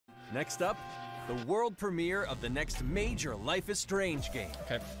Next up, the world premiere of the next major Life is Strange game.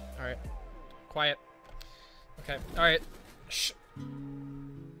 Okay, alright. Quiet. Okay, alright. Shh.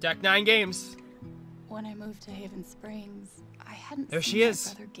 Deck 9 games. When I moved to Haven Springs, I hadn't There seen she my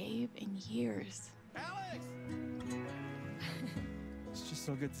is. brother Gabe in years. Alex! It's just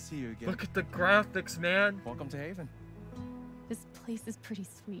so good to see you again. Look at the graphics, man. Welcome to Haven. This place is pretty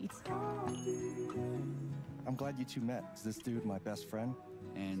sweet. I'm glad you two met. Is this dude my best friend?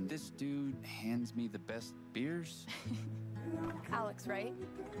 And this dude hands me the best beers. Alex, right?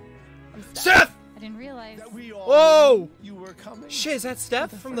 I'm Steph. Steph! I didn't realize That we all Whoa! knew you were coming. Shit, is that Steph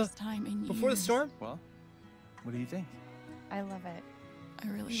for the from the first time in before the years. storm? Well, what do you think? I love it. I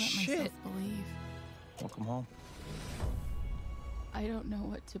really let Shit. myself believe. Welcome home. I don't know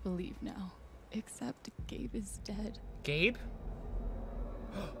what to believe now, except Gabe is dead. Gabe?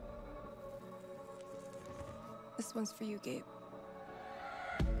 This one's for you, Gabe.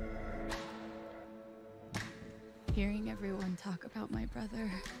 Hearing everyone talk about my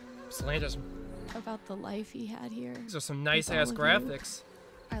brother, Slander's. about the life he had here. These are some nice with all ass of you, graphics.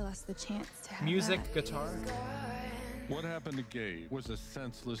 I lost the chance to have Music, that. guitar. What happened to Gabe was a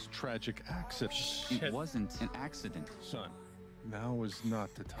senseless, tragic accident. Shit. It wasn't an accident. Son, now is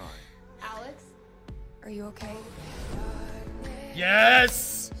not the time. Alex? Are you okay?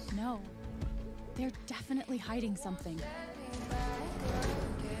 Yes! No. They're definitely hiding something.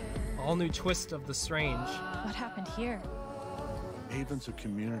 All new twist of the strange. What happened here? Haven's a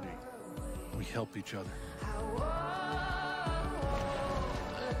community. We help each other.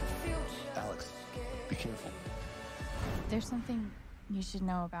 Alex, be careful. There's something you should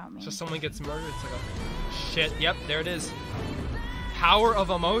know about me. So someone gets murdered. It's like a shit. Yep, there it is. Power of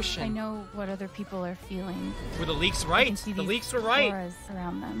emotion. I know what other people are feeling. Were the leaks I right? can see The these leaks were right. auras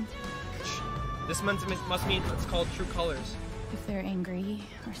around them. This must mean it's called true colors. If they're angry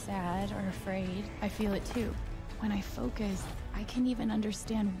or sad or afraid, I feel it too. When I focus, I can even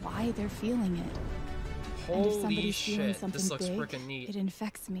understand why they're feeling it. And if Holy somebody's feeling shit. something This looks big, freaking neat. it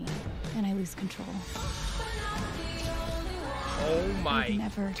infects me, and I lose control. Oh my I've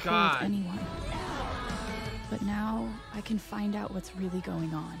never god. told anyone. But now I can find out what's really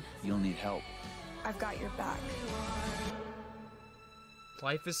going on. You'll need help. I've got your back.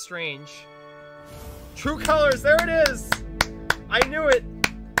 Life is strange. True colors, there it is! I knew it!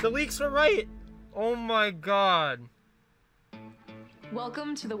 The leaks were right! Oh my god.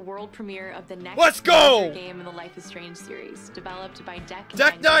 Welcome to the world premiere of the next Let's go! major game in the Life is Strange series, developed by Deck 9.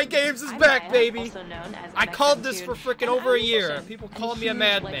 Deck 9 Games is I'm back, Maya, baby! also known as I called this MXM for Tune, freaking and over a I'm year. Chen, People a called me a huge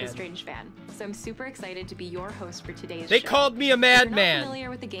madman. Life is Strange fan, so I'm super excited to be your host for today's They show. called me a If you're not madman. familiar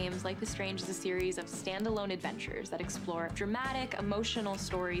with the games, Life is Strange is a series of standalone adventures that explore dramatic, emotional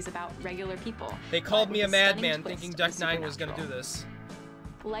stories about regular people. They called but me a with stunning madman twist thinking of Deck the 9 was gonna do supernatural. this.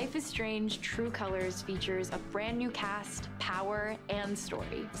 Life is Strange True Colors features a brand new cast, power, and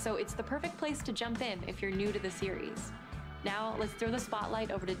story, so it's the perfect place to jump in if you're new to the series. Now, let's throw the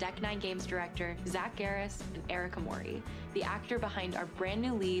spotlight over to Deck 9 Games director Zach Garris and Erica Mori, the actor behind our brand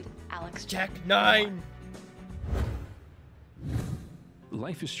new lead, Alex Chen. Deck 9!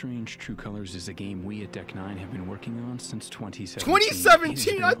 Life is Strange True Colors is a game we at Deck 9 have been working on since 2017. 2017? It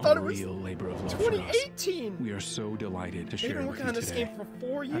has been I thought a it was real labor of love for us. 2018! We are so delighted to They've share been it with working you on this today. game for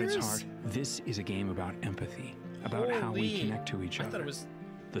 4 At years? its heart, this is a game about empathy, about how we Holy. connect to each I other. thought it was...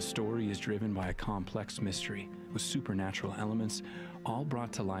 The story is driven by a complex mystery with supernatural elements, all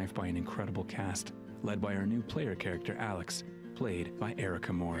brought to life by an incredible cast, led by our new player character Alex, played by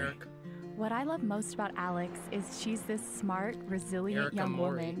Erica Mori. Eric. What I love most about Alex is she's this smart, resilient Erica young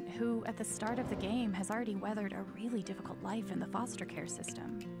Mori. woman who, at the start of the game, has already weathered a really difficult life in the foster care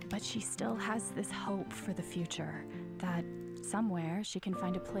system. But she still has this hope for the future, that somewhere she can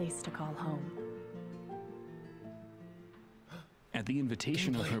find a place to call home. At the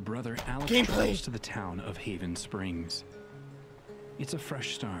invitation of Gameplay. her brother, Alex Gameplay. travels to the town of Haven Springs. It's a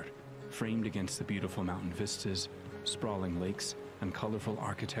fresh start, framed against the beautiful mountain vistas, sprawling lakes, and colorful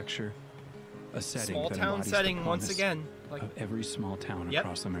architecture. A setting Small that town embodies setting the once promise again. Like, of every small town Yep.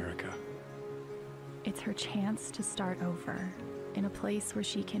 across America. It's her chance to start over, in a place where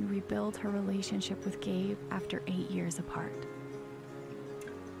she can rebuild her relationship with Gabe after 8 years apart.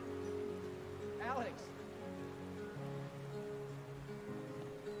 Alex!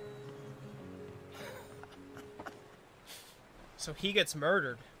 so he gets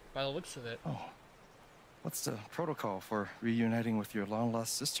murdered by the looks of it. Oh. What's the protocol for reuniting with your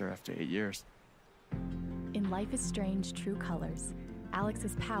long-lost sister after 8 years? In Life is Strange True Colors,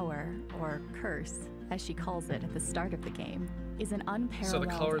 Alex's power, or curse, as she calls it at the start of the game, is an So unparalleled the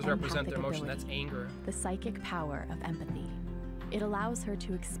colors represent empathic their emotion. That's ability, anger. the psychic power of empathy. It allows her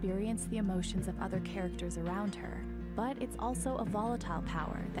to experience the emotions of other characters around her, but it's also a volatile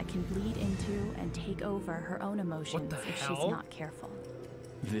power that can bleed into and take over her own emotions if she's not careful.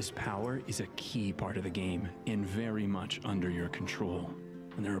 This power is a key part of the game and very much under your control.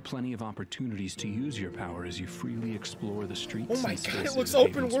 And there are plenty of opportunities to use your power as you freely explore the streets. Oh my and god, spaces it looks of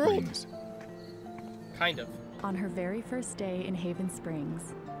open Haven world. Springs. Kind of. On her very first day in Haven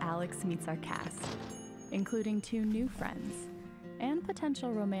Springs, Alex meets our cast, including 2 new friends and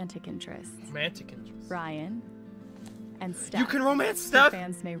potential romantic interests. Romantic interests. Ryan and Steph. You can romance who Steph?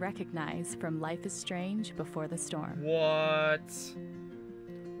 fans may recognize from Life is Strange Before the Storm. What?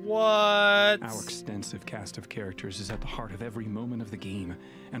 What? Our extensive cast of characters is at the heart of every moment of the game,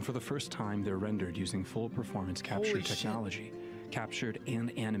 and for the first time they're rendered using full performance capture Holy technology, captured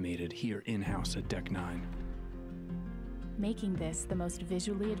and animated here in-house at Deck 9. Making this the most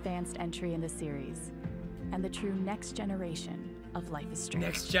visually advanced entry in the series, and the true next generation of Life is Strange.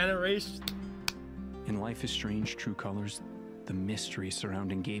 Next generation? In Life is Strange True Colors, the mystery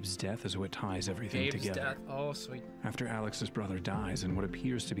surrounding Gabe's death is what ties everything Gabe's together. death. Oh, sweet. After Alex's brother dies in what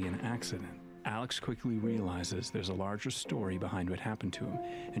appears to be an accident, Alex quickly realizes there's a larger story behind what happened to him,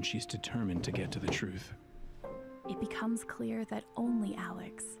 and she's determined to get to the truth. It becomes clear that only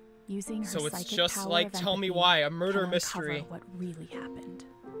Alex, using her So it's psychic just power like of Tell Me empathy, Why, a murder can mystery. uncover what really happened.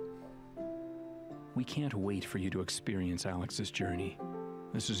 We can't wait for you to experience Alex's journey.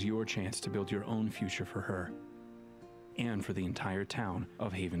 This is your chance to build your own future for her, and for the entire town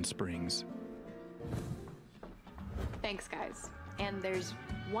of Haven Springs. Thanks, guys. And there's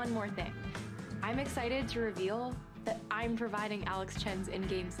one more thing. I'm excited to reveal that I'm providing Alex Chen's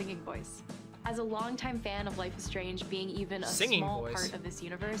in-game singing voice. As a longtime fan of Life is Strange, being even a small part of this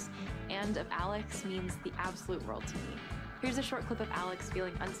universe and of Alex means the absolute world to me. Here's a short clip of Alex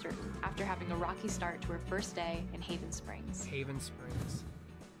feeling uncertain after having a rocky start to her first day in Haven Springs. Haven Springs.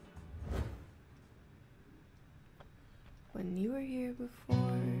 When you were here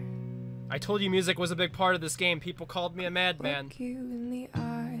before, I told you music was a big part of this game. People called me a madman. look you in the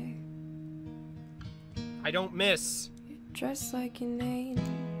eye. I don't miss. You're dressed like an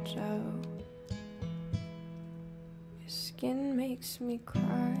angel. Your skin makes me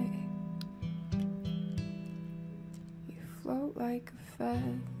cry. You float like a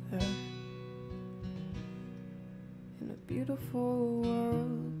feather in a beautiful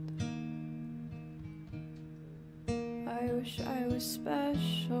world. I wish I was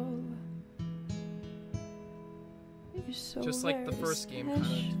special. You're so Just like the very first game, kind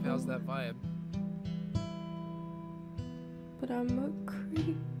of has that vibe. But I'm a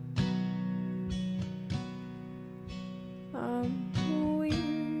creep. I'm a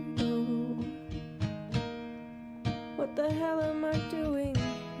weirdo. What the hell am I doing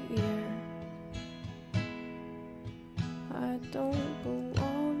here? I don't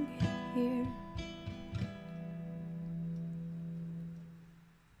belong here.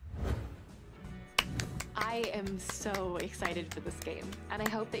 I am so excited for this game, and I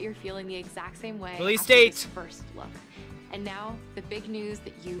hope that you're feeling the exact same way Release after date. this first look. And now, the big news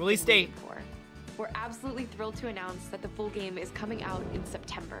that you've Release been waiting date. for. We're absolutely thrilled to announce that the full game is coming out in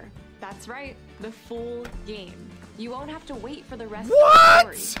September. That's right, the full game. You won't have to wait for the rest of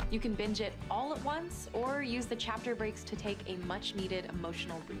the story. You can binge it all at once, or use the chapter breaks to take a much-needed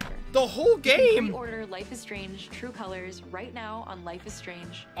emotional breather. The whole You can game? pre-order Life is Strange True Colors right now on Life is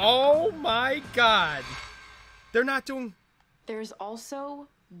Strange. Oh my god. They're not doing... There's also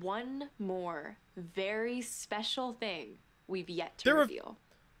one more very special thing we've yet to reveal.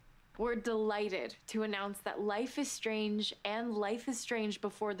 We're delighted to announce that Life is Strange and Life is Strange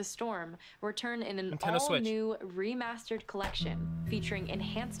Before the Storm return in an Nintendo Switch. all-new remastered collection featuring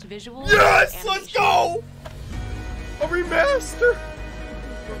enhanced visuals. Yes! and Let's animation. go! A remaster!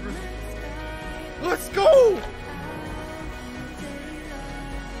 Let's go!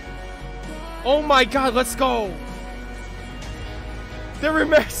 Oh my god, let's go! They're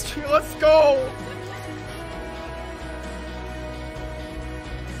remastering, let's go!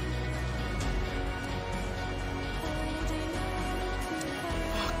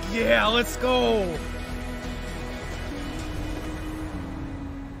 Fuck yeah, let's go!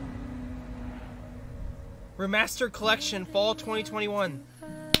 Remastered Collection, Fall 2021.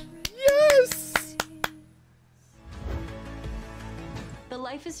 Yes! The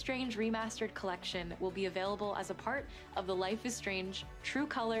Life is Strange Remastered Collection will be available as a part of the Life is Strange True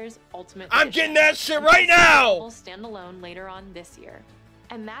Colors Ultimate I'm Edition. getting that shit right now! Will stand alone later on this year.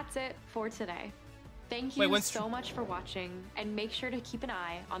 And that's it for today. Thank you Wait, when's so much for watching, and make sure to keep an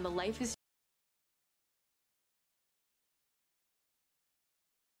eye on the Life is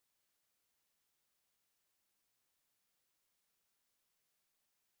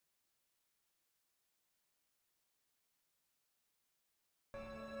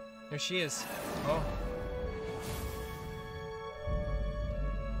There she is. Oh.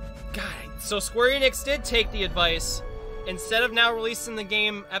 God. So Square Enix did take the advice. Instead of now releasing the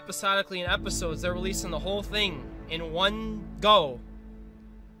game episodically in episodes, they're releasing the whole thing in one go.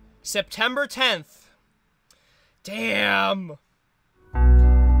 September 10th. Damn.